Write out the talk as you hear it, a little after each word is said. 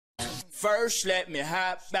First, let me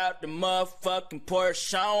hop out the motherfucking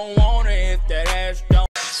Porsche. I don't want it if that ass don't.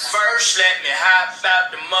 First, let me hop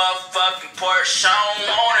out the motherfucking Porsche. I don't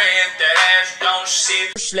want it if that ass don't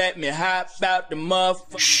sit. First, let me hop out the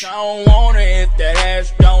motherfucking. I don't want it if that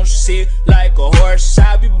ass don't sit like a horse.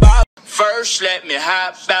 I be bobbing. First, let me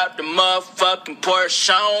hop out the motherfucking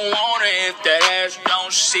Porsche. I don't want it if that ass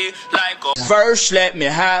don't sit like a. First, let me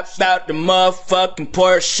hop out the motherfucking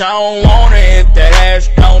Porsche. I don't want it if that ass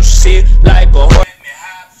don't sit like a horse. Let me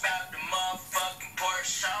hop out the motherfucking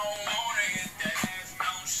Porsche. I don't want it if that ass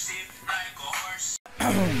don't sit like a horse.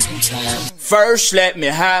 First, let me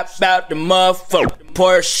hop out the motherfucking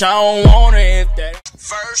Porsche. I don't want it if that.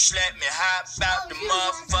 First, let me hop out the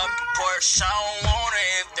motherfucking Porsche. I don't want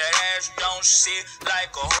it if that ass don't sit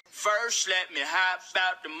like a horse. First, let me hop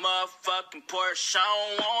out the motherfucking Porsche. I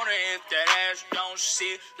don't want it if that ass don't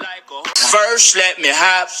sit like a horse. First, let me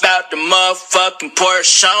hop out the motherfucking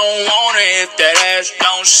Porsche. I don't want it if that ass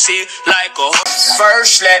don't sit like a horse.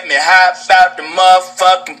 First, let me hop out the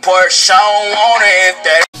motherfucking Porsche. I don't want it if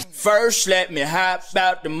that. First, let me hop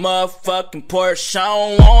out the motherfucking Porsche. I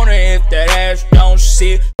don't want it if that ass don't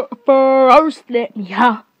sit. First, let me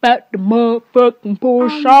hop out the motherfucking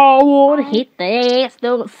Porsche. I wanna hit the ass,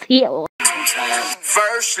 don't sit.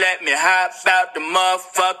 First, let me hop out the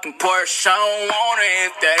motherfucking Porsche. I don't want it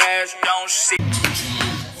if that ass don't sit.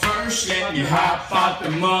 First, let me hop out the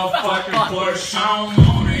motherfucking Porsche. I don't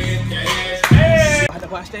want it if that ass don't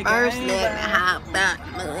sit. First, let me hop out the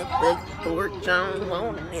motherfucking Porsche. I don't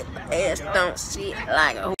want it if the ass don't sit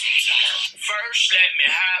like a. First, let me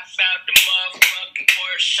hop out the motherfucking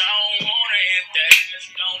Porsche. I don't want it if that ass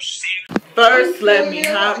don't sit. First, let me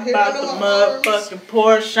hop out the motherfucking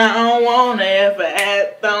Porsche. I don't want it if the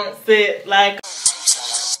ass don't sit like.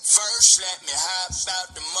 First, let me hop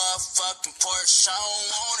out the motherfucking Porsche. I don't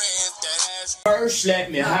want it if that ass. First, let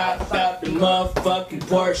me hop out the motherfucking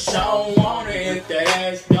Porsche. I don't want it if that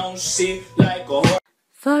ass don't sit like a horse.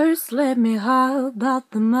 First, let me hop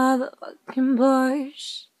out the motherfucking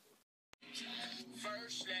Porsche.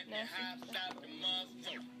 First, let me hop out the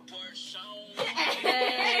motherfucking Porsche.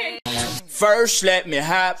 First, let me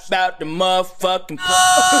hop out the motherfucking Porsche.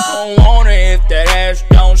 I don't want it if that ass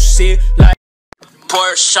don't sit like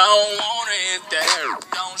Porsche. I don't want it if that ass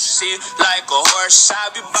don't sit like a horse. I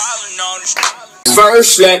be ballin' on this.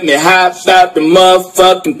 First, let me hop out the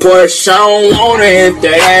motherfucking Porsche. I don't want it if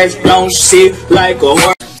that ass don't sit like a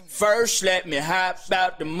horse. First, let me hop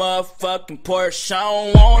out the motherfucking Porsche. I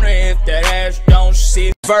don't want it if that ass don't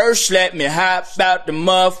sit. First, let me hop out the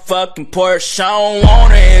motherfucking Porsche. I don't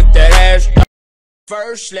want it if that ass don't.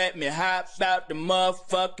 First, let me hop out the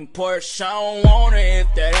motherfucking Porsche. I don't want it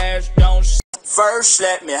if that ass don't sit. First,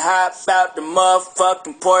 let me hop out the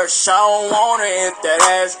motherfucking Porsche. I don't want it if that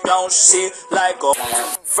ass don't sit like a.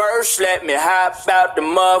 First, let me hop out the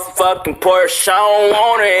motherfucking Porsche. I don't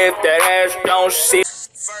want it if that ass don't sit.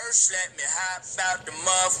 First, let me hop out the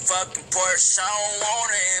motherfucking Porsche. I don't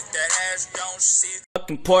want it if that ass don't sit.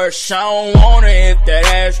 Fucking Porsche. I don't want it if that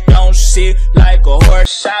ass don't sit like a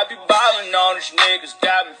horse. I be ballin' on these niggas,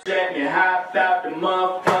 got me. Let me hop out the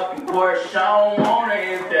motherfucking Porsche. I don't want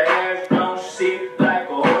it if that ass don't sit like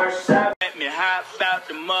a horse. Let me hop out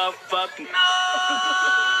the motherfucking.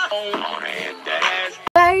 I don't want it if that ass.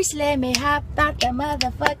 First, let me hop out the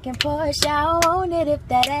motherfucking Porsche. I don't want it if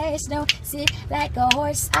that ass don't sit like a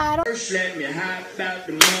horse. I don't. First, let me hop out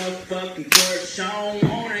the motherfucking Porsche. I don't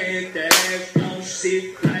want it if that ass don't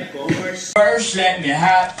sit like a horse. First, let me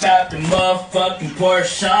hop out the motherfucking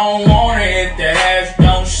Porsche. I don't want it if that ass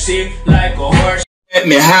don't sit like a horse. Let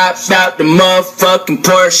me hop out the motherfucking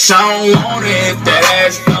Porsche. I don't want it if that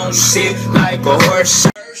ass don't sit like a horse.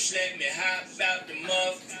 First, let me hop out the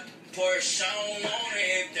motherfucking Porsche. I don't want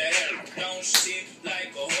it if that ass don't sit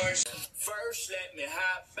like a horse. First, let me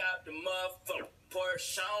hop out the motherfucking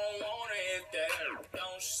Porsche. I don't want it if that ass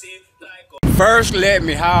don't sit like a horse. First, let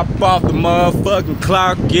me hop off the motherfucking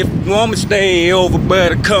clock. If you want me to stay over,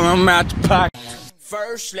 better come out the pocket.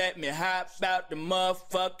 First, let me hop out the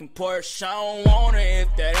motherfucking Porsche. I don't want it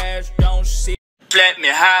if that ass don't sit. Let me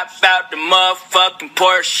hop out the motherfucking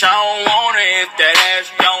Porsche. I don't want it if that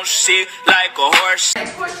ass don't sit like a horse.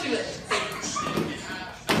 Of course you would.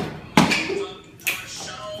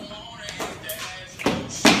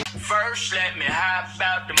 First, let me hop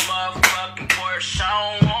out the motherfucking Porsche.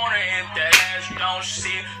 I don't want it if that ass don't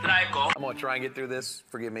sit like a. I'm gonna try and get through this.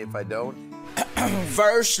 Forgive me if I don't.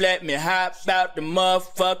 First, let me hop out the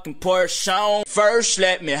motherfucking Porsche. First,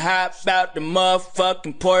 let me hop out the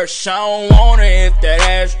motherfucking Porsche. I don't want it if that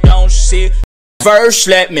ass don't sit. First,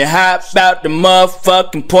 let me hop out the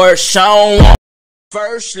motherfucking Porsche. I don't want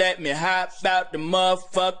First, let me hop out the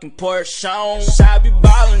motherfucking Porsche. I be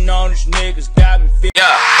ballin' on these niggas, got me feelin'.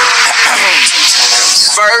 Yeah.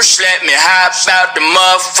 First, let me hop out the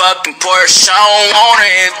motherfucking Porsche. I don't want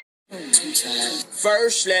it.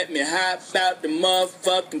 First, let me hop out the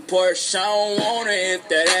motherfucking Porsche. I don't want it if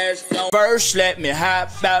that ass don't. First, let me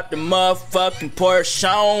hop out the motherfucking Porsche.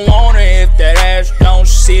 I don't want it if that ass don't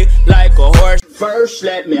sit like a horse. First,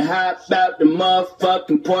 let me hop out the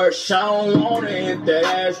motherfucking Porsche. I don't want it if that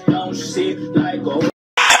ass don't sit like a horse.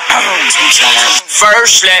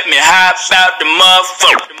 First, let me hop out the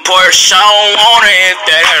motherfucking Porsche. I don't want it if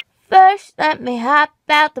that ass. First, let me hop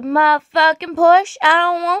out the motherfucking Porsche. I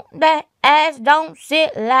don't want that ass, don't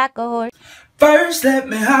sit like a horse. First, let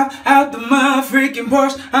me hop out the motherfucking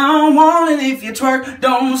Porsche. I don't want it if you twerk,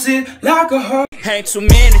 don't sit like a horse. Ain't too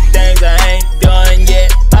many things I ain't done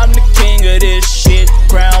yet. I'm the king of this shit,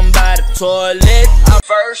 crowned by the toilet.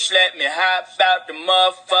 First, let me hop out the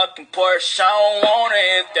motherfucking Porsche. I don't want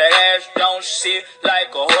it if that ass don't sit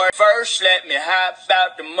like a horse. First, let me hop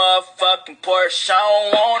out the motherfucking Porsche. I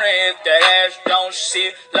don't want it if that ass don't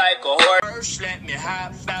sit like a horse. First, let me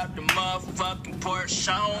hop out the motherfucking Porsche.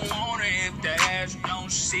 I don't want it if that ass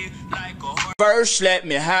don't sit like a horse. First, let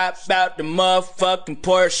me hop out the motherfucking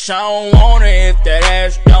Porsche. I don't want it if that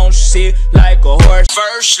ass don't sit like a horse.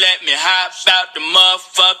 First, let me hop out the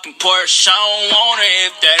motherfucking Porsche. I don't want it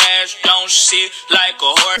if that ass don't sit like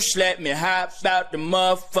a horse. Let me hop out the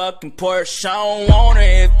motherfucking Porsche. I don't want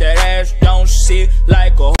it if that ass don't sit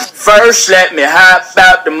like a horse. First, let me hop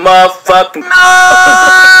out the motherfucking.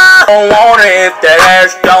 I don't want it if that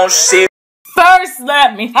ass don't sit. First,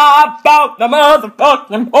 let me hop out the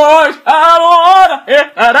motherfucking Porsche. I don't wanna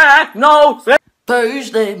hear that ass, no.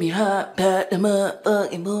 First, let me hop out the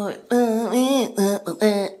motherfucking Porsche.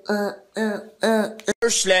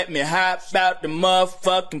 First, let me hop out the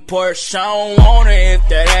motherfucking Porsche. I don't want it if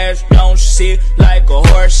that ass don't sit like a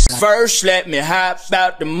horse. First, let me hop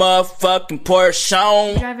out the motherfucking Porsche. I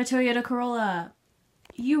don't drive a Toyota Corolla.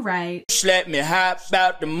 You right. First, let me hop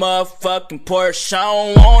out the motherfucking Porsche. I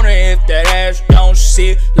don't want it if that ass don't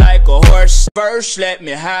sit like a horse. First, let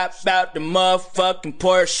me hop out the motherfucking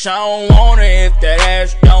Porsche. I don't want it if that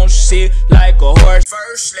ass don't sit like a horse.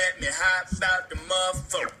 First, let me hop out the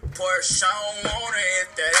motherfucking Porsche. I don't want it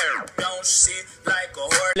if that ass don't sit like a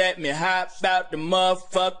horse. Let me hop out the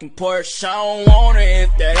motherfucking Porsche. I don't want it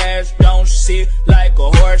if that ass don't sit like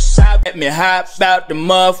a horse. Let me hop out the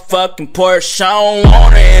motherfucking Porsche. I don't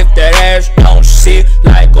want it if that ass don't sit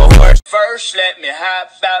like a horse. First, let me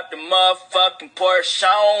hop out the motherfucking Porsche. I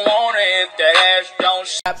don't want it if that ass don't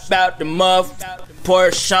hop out the motherfucking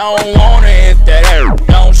Porsche. I don't want it if that ass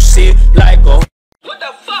don't sit like a horse. What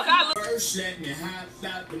the fuck? First, let me hop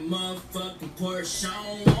out the motherfucking Porsche. I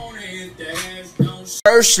don't want it if that ass don't sit.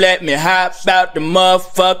 First, let me hop out the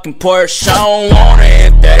motherfucking Porsche. I don't want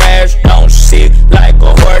it if that ass don't sit like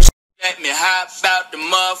a horse. Let me hop out the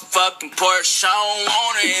motherfucking Porsche. I don't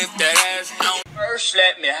want it if that ass don't. First,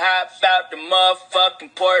 let me hop out the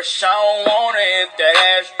motherfucking Porsche. I don't want it if that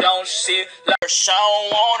ass don't sit like a horse. I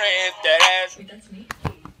don't want it if that ass. Wait, that's me.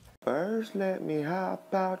 First, let me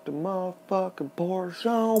hop out the motherfucking Porsche.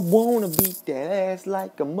 I don't wanna beat that ass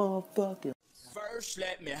like a motherfucking. First,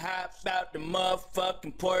 let me hop out the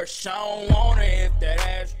motherfucking Porsche. I don't want it if that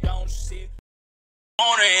ass don't sit.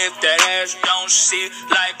 If that ass don't sit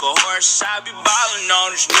like a horse. I be ballin'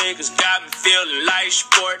 on these niggas, got me feeling like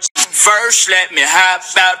sports. First, let me hop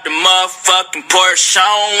out the motherfucking Porsche. I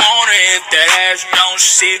don't want it if that ass don't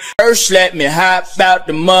sit. First, let me hop out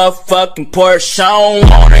the motherfucking Porsche. I don't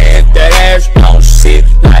want it if that ass don't sit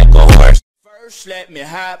like a horse. First, let me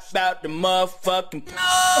hop out the motherfucking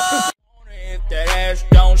Porsche. If that ass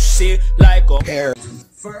don't sit like a hair.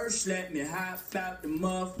 First, let me hop out the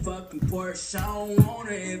motherfucking Porsche. I don't want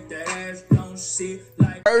it if that ass don't sit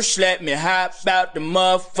like. First, let me hop out the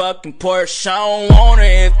motherfucking Porsche. I don't want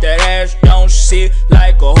it if that ass don't sit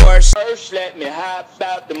like a horse. First, let me hop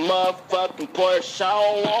out the motherfucking Porsche. I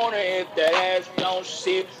don't want it if that ass don't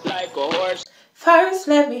sit like a horse. First,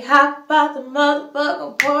 let me hop out the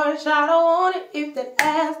motherfucking Porsche. I don't want it if that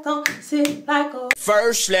ass don't sit like a.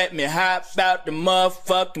 First, let me hop out the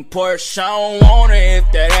motherfucking Porsche. I don't want it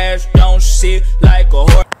if that ass don't sit like a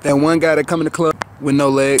horse. That one guy that come in the club with no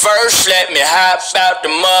legs. First, let me hop out the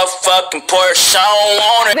motherfucking Porsche. I don't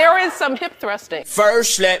want it. There is some hip thrusting.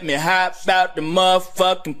 First, let me hop out the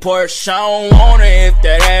motherfucking Porsche. I don't want it if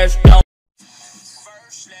that ass don't.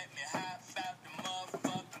 First, let me hop out the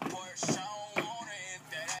motherfucking Porsche.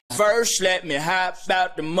 First, let me hop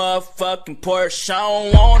out the motherfucking Porsche. I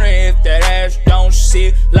don't want it if that ass don't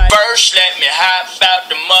sit like. First, let me hop out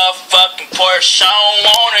the motherfucking Porsche. I don't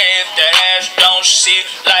want it if that ass don't sit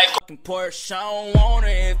like a Porsche. I don't want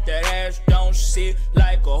it if that ass don't sit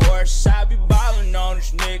like a horse. I be ballin' on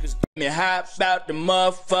these niggas. Let me hop out the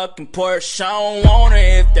motherfucking Porsche. I don't want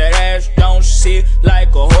it if that ass don't sit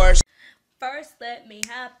like a horse. First, let me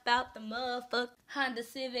hop out the motherfucking Honda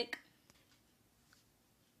Civic.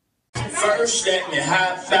 First, let me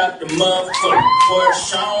hop out the motherfucking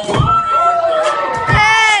Porsche. I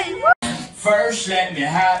don't want it. First, let me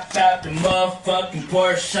hop out the motherfucking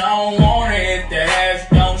Porsche. I don't want it if that ass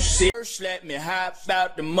don't sit. First, let me hop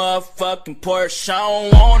out the motherfucking Porsche. I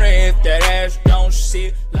don't want it if that ass don't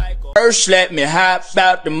sit like a. First, let me hop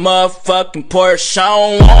out the motherfucking Porsche. I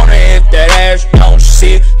don't want it if that ass don't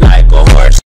sit like a horse.